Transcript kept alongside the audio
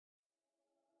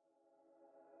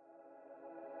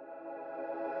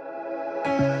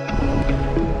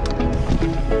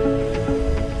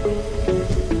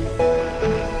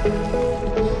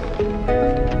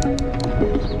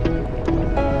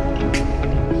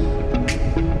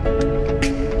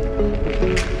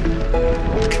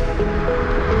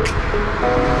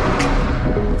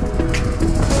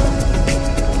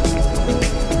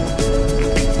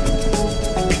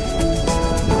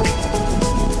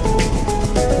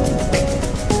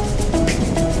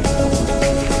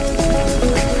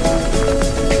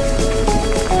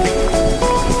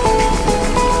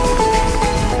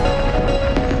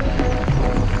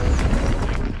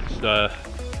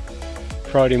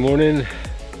Friday morning,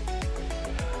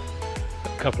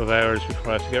 a couple of hours before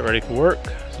I have to get ready for work,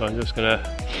 so I'm just going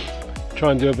to try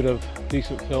and do a bit of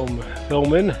decent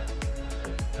filming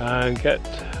and get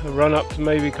a run up to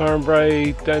maybe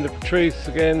Cornwall, down to Patrice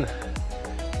again,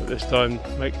 but this time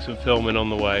make some filming on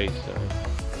the way. So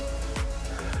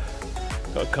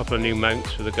got a couple of new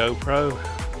mounts for the GoPro,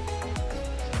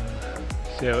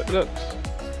 see how it looks.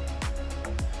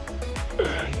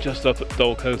 Just up at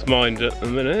Dolcoath Mine at the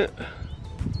minute.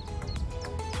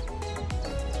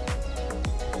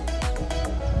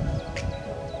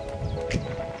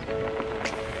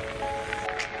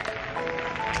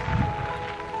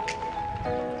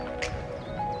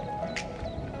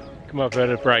 Come up out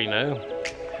of Bray now.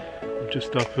 I'm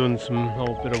just up on some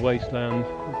old bit of wasteland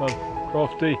above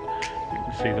Crofty. You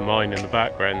can see the mine in the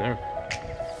background there.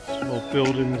 Some old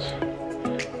buildings.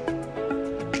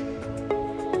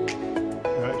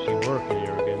 They're actually working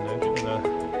here again now.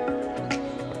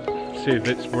 Trying to see if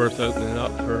it's worth opening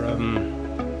up for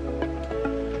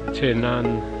tin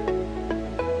and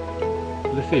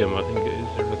lithium, I think it is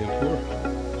they're looking for.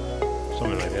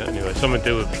 Something like that anyway. Something to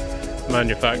do with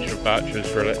manufacture batteries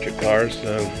for electric cars,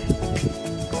 so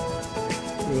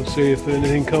we'll see if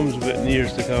anything comes of it in the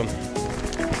years to come.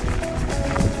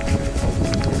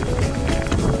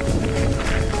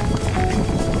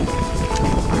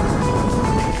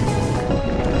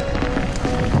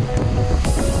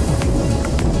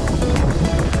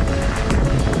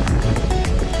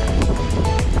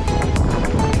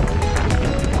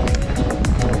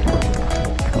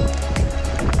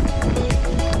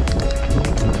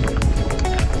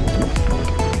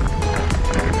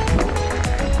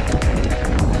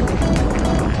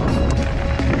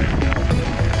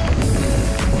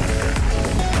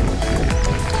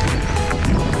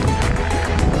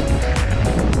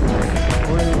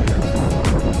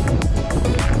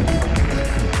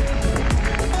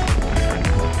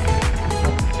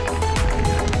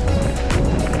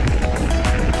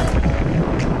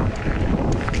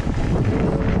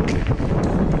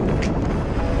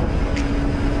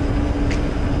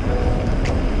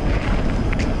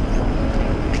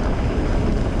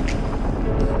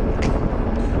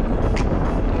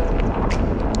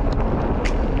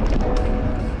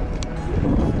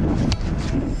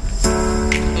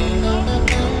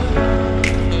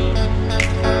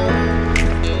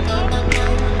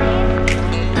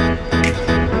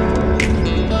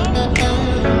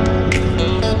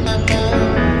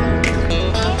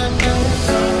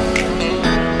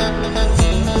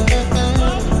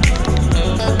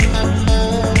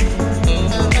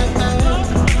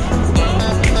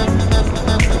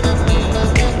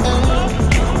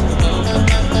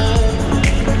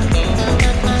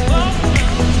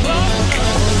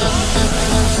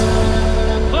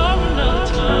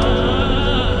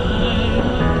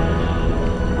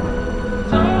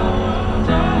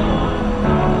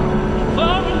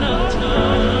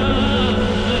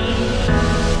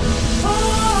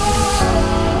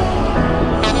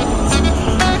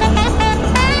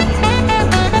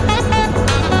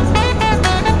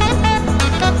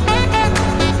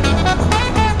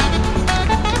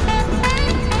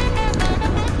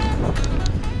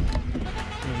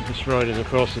 Riding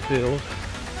across the field,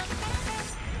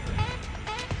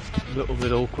 a little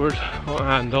bit awkward,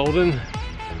 hand holding. I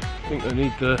think I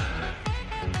need the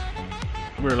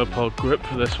Pod grip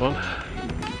for this one.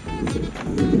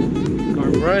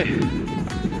 Cornwall,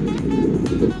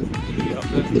 see up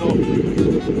the top,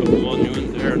 got the monument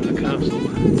there and the castle.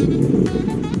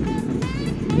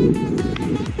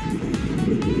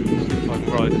 See if I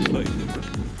can ride it slightly different.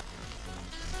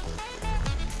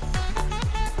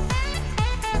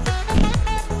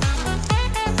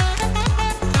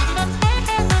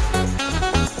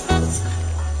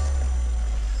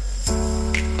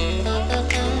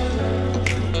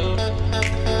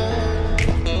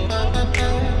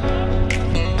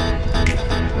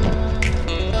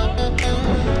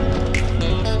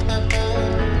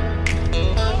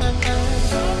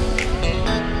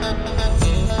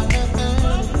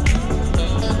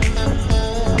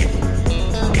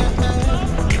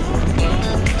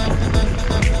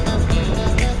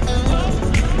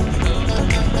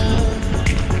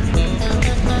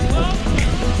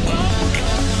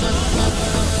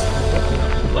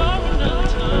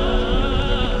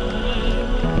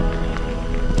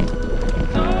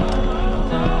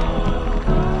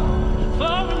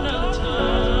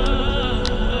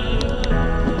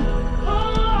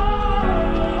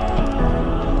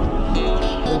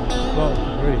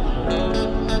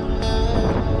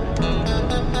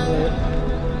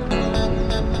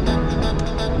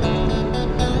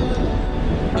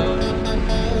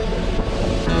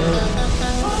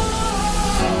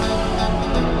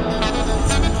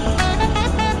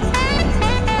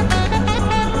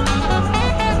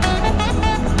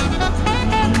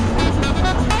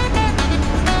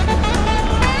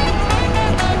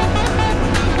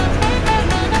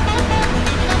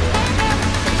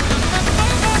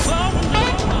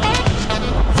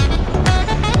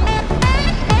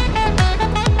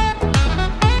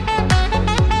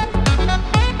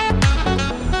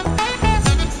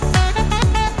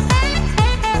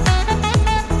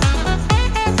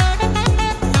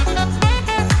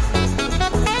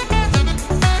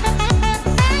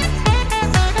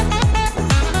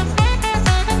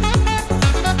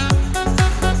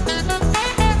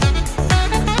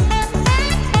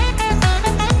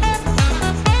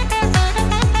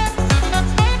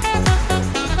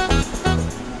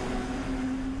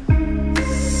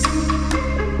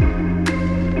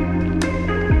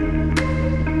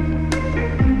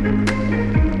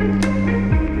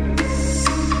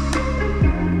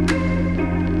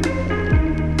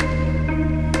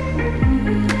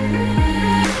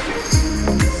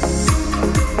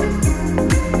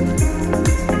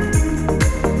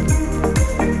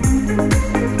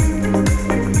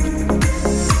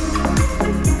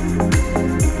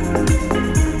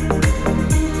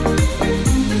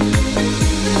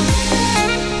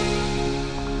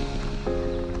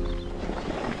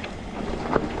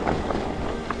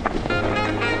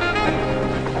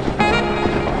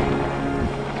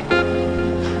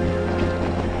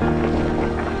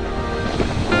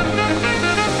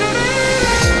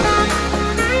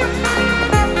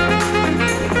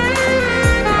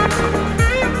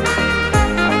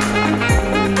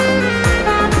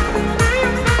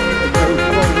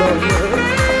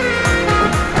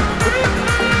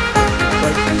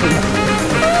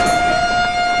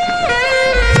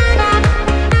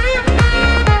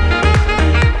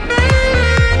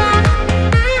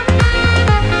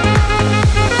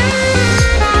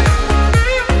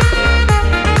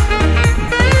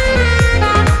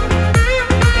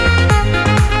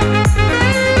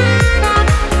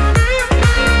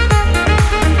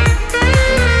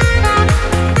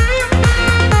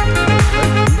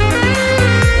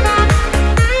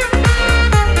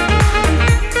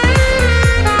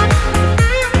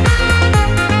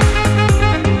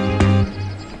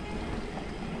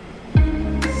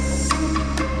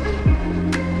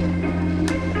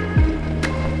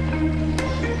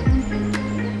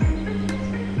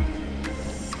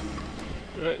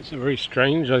 very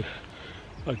strange. I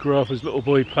grew up as a little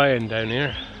boy playing down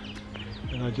here,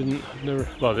 and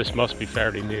well, this must be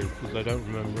fairly new because I don't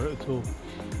remember it at all.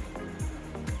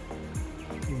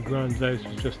 My grand's house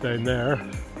was just down there.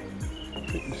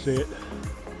 You can see it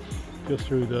just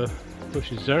through the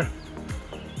bushes there.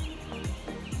 I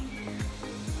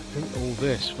think all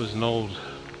this was an old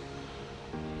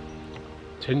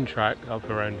tin track up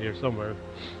around here somewhere.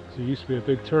 So there used to be a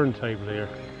big turntable here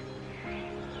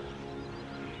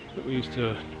that we used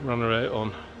to run around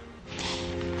on.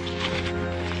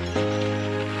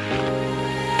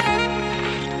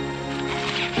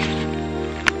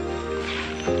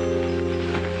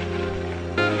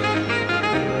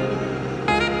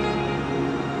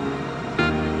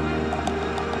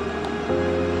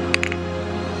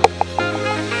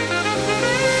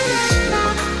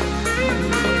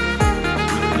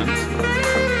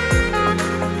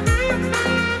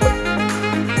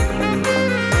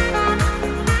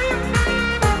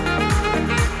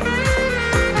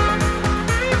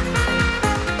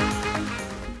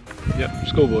 Yep,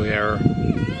 schoolboy error.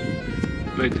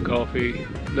 Made the coffee,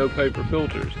 no paper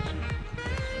filters.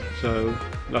 So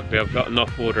luckily I've got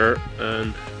enough water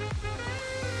and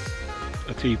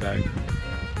a tea bag.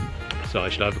 So I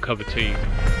should have a cup of tea.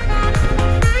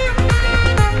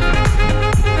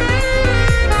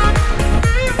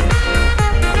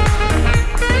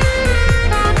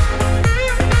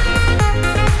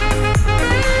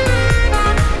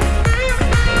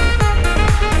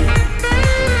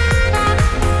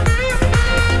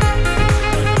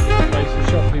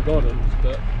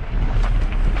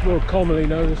 More commonly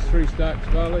known as Three Stacks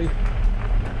Valley.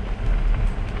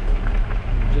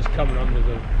 I'm just coming under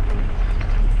the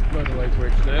motorway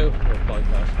bridge now, or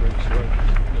bypass bridge, sorry,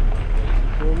 in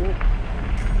Cornwall.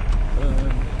 You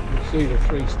can see the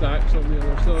Three Stacks on the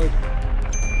other side.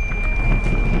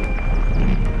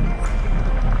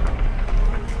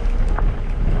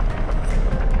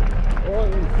 Oh,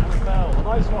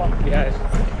 nice one. Yes,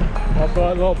 I've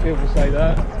got a lot of people say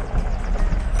that.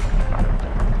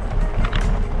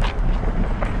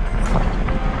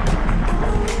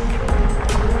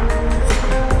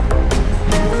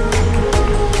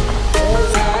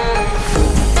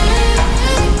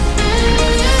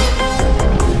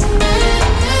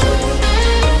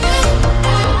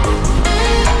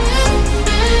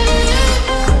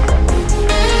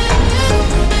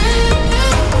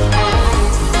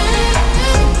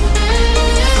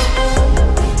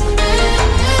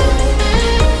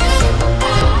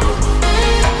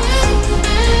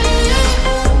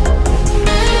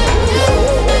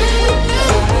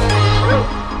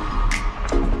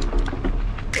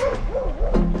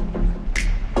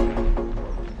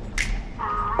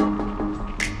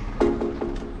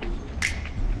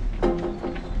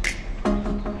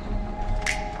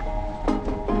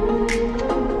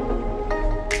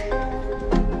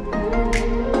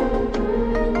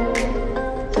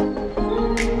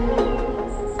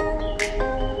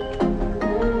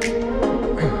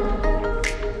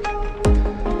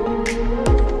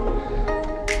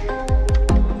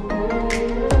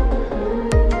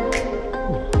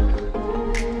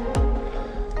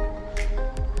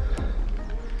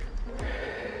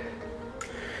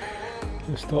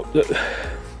 Stopped at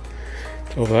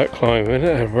top of that climb in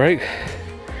it, had a break.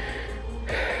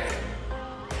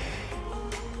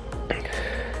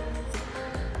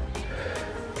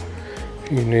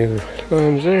 Few new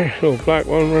climbs there, little black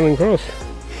one running across.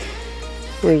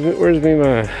 Where's me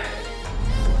man?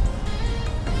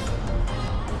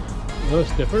 Well,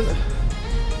 that's different.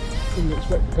 Didn't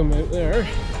expect to come out there.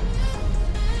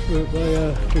 Went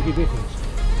by Tricky Dickens.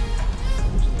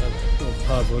 There's a little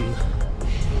pub and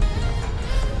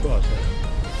what's a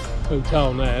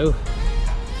hotel now.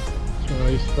 That's where I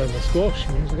used to play my squash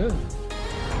years ago.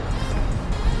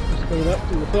 Just coming up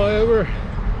to the flyover.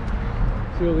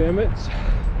 See all the emmets.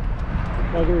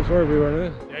 Buggers are everywhere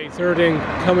now. The A13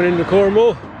 coming into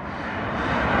Cornwall.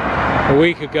 A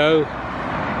week ago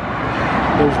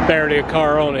there was barely a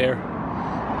car on here.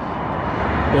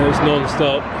 Now it's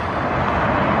non-stop.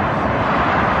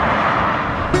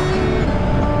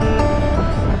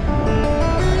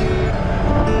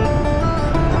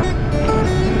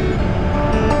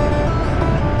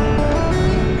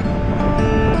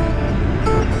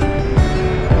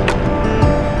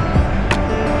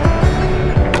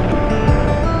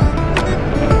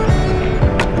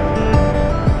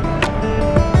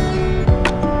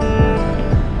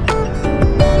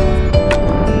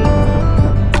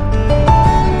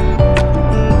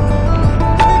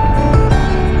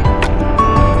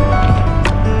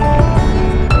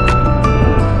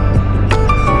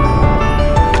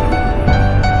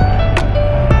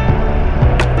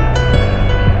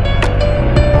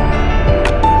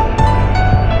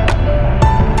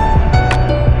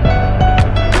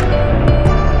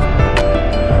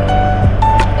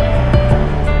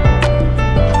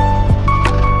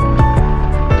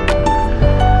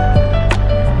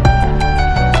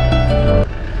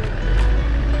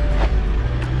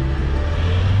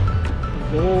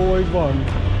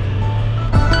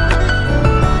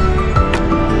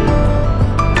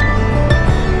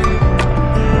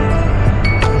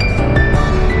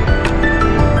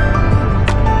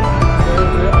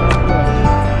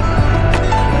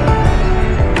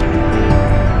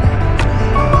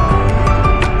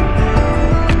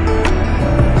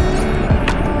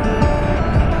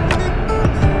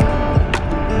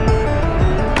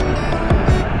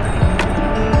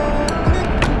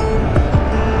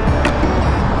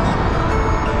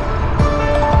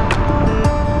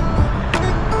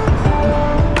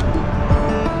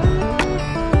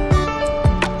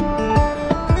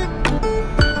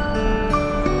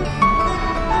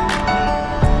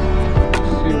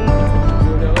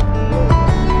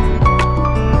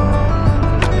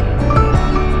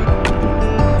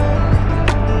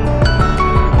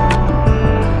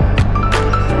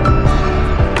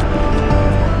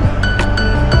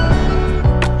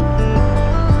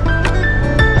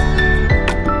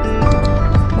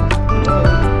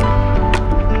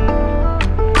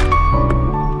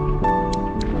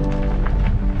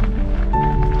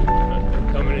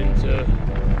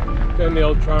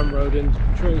 tram road into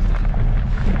Truth.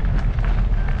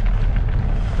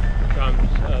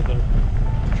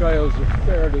 The trails are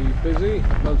fairly busy,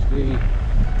 mostly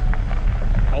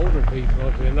older people,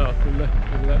 oddly enough. Maybe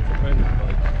that depends,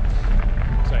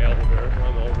 like, say older,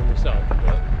 I'm older myself,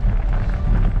 but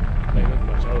they look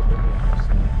much older than us.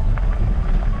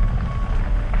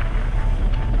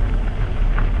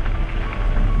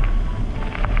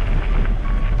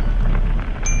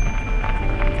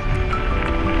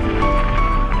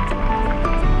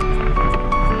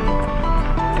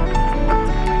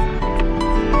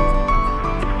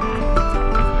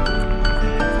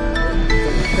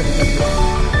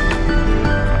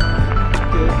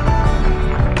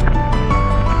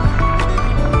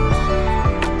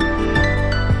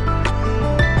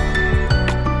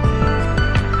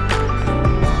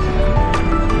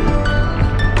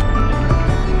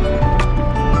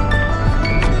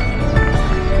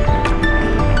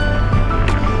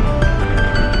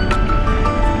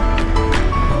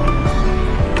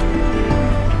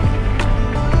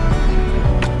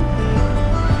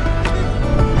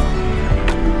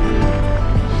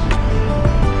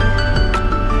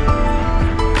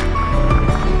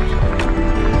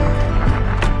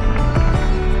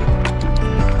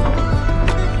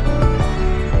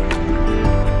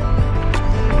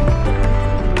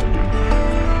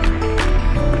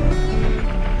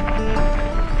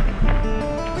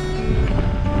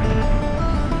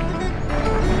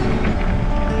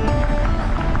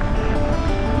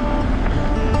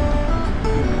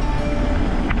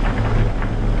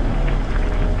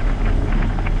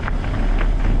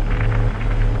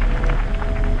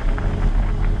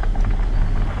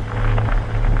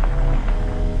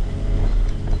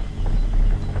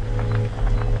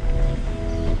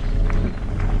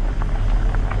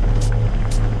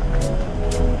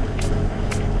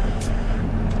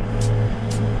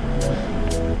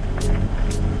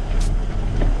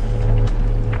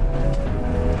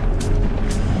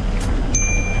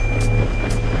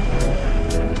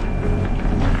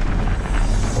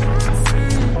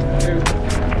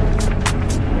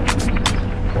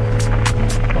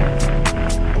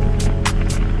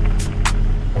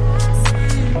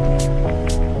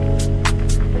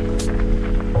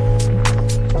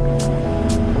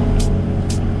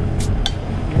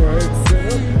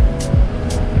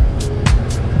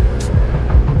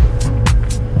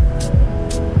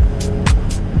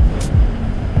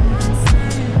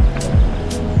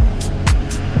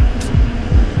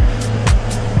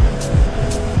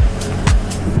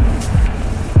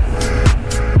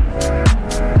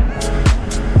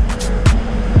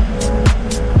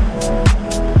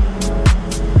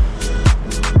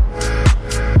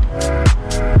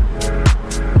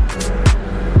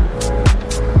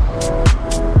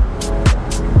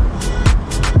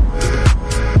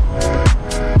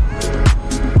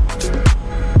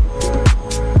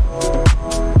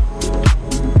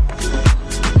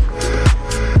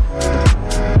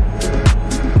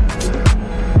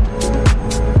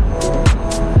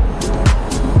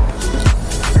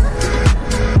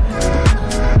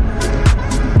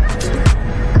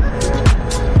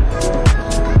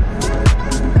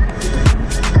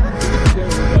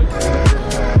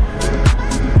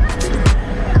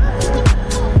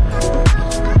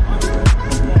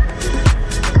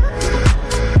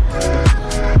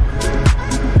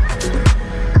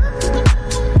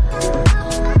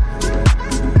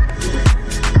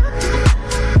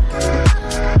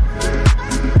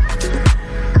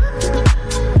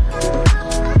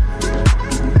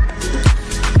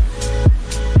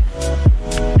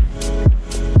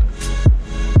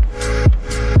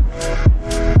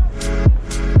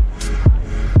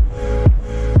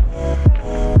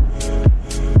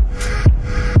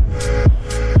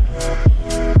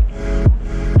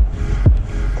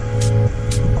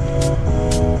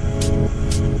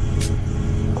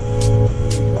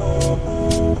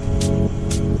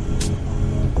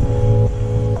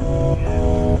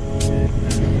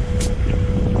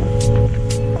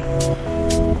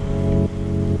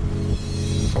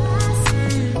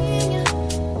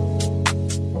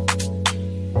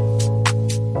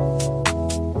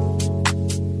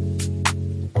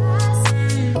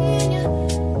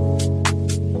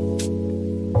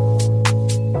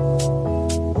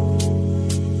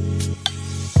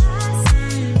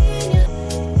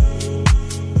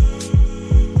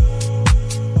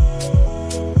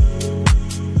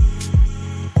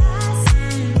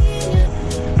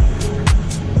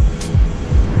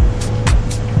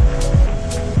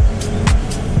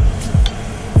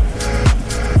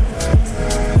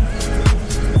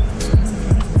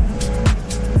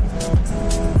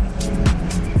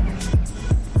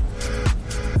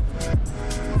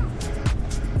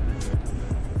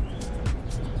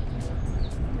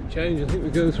 change. I think we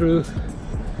go through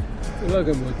the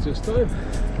Luggan Woods this time.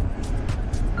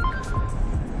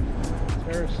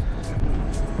 Terrace.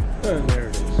 And there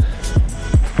it is.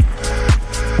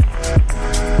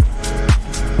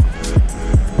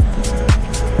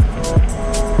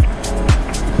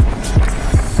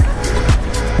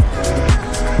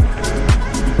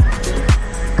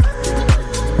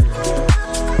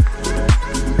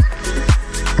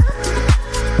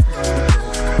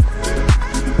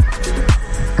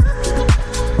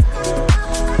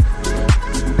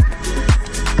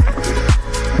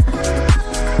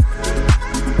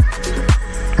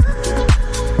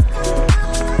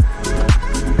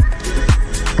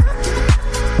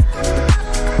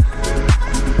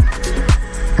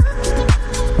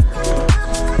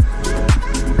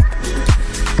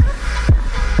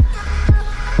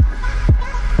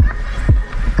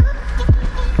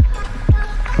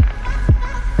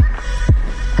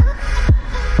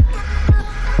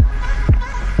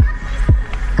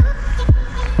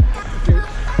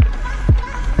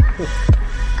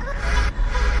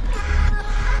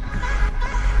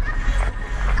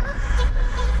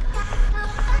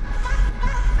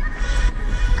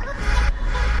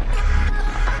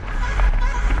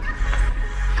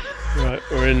 Right,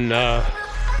 we're in the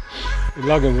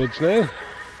Luggan Woods now.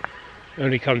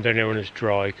 Only come down here when it's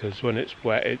dry, because when it's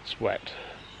wet, it's wet.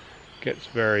 It gets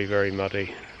very, very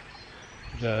muddy.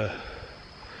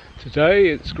 Today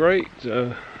it's great.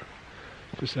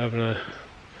 Just having a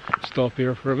stop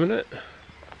here for a minute.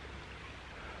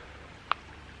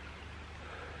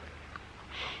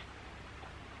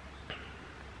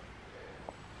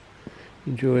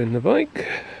 Enjoying the bike.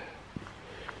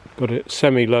 Got it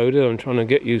semi-loaded. I'm trying to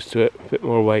get used to it, a bit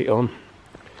more weight on.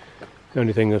 The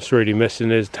only thing that's really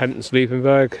missing is tent and sleeping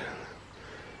bag.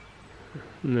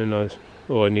 And then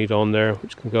all I need on there,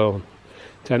 which can go on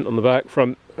tent on the back,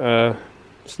 front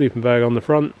sleeping bag on the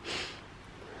front,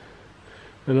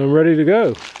 and I'm ready to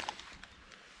go.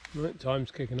 Right,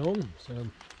 time's kicking on, so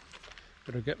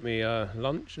better get me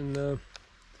lunch and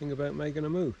think about making a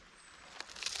move.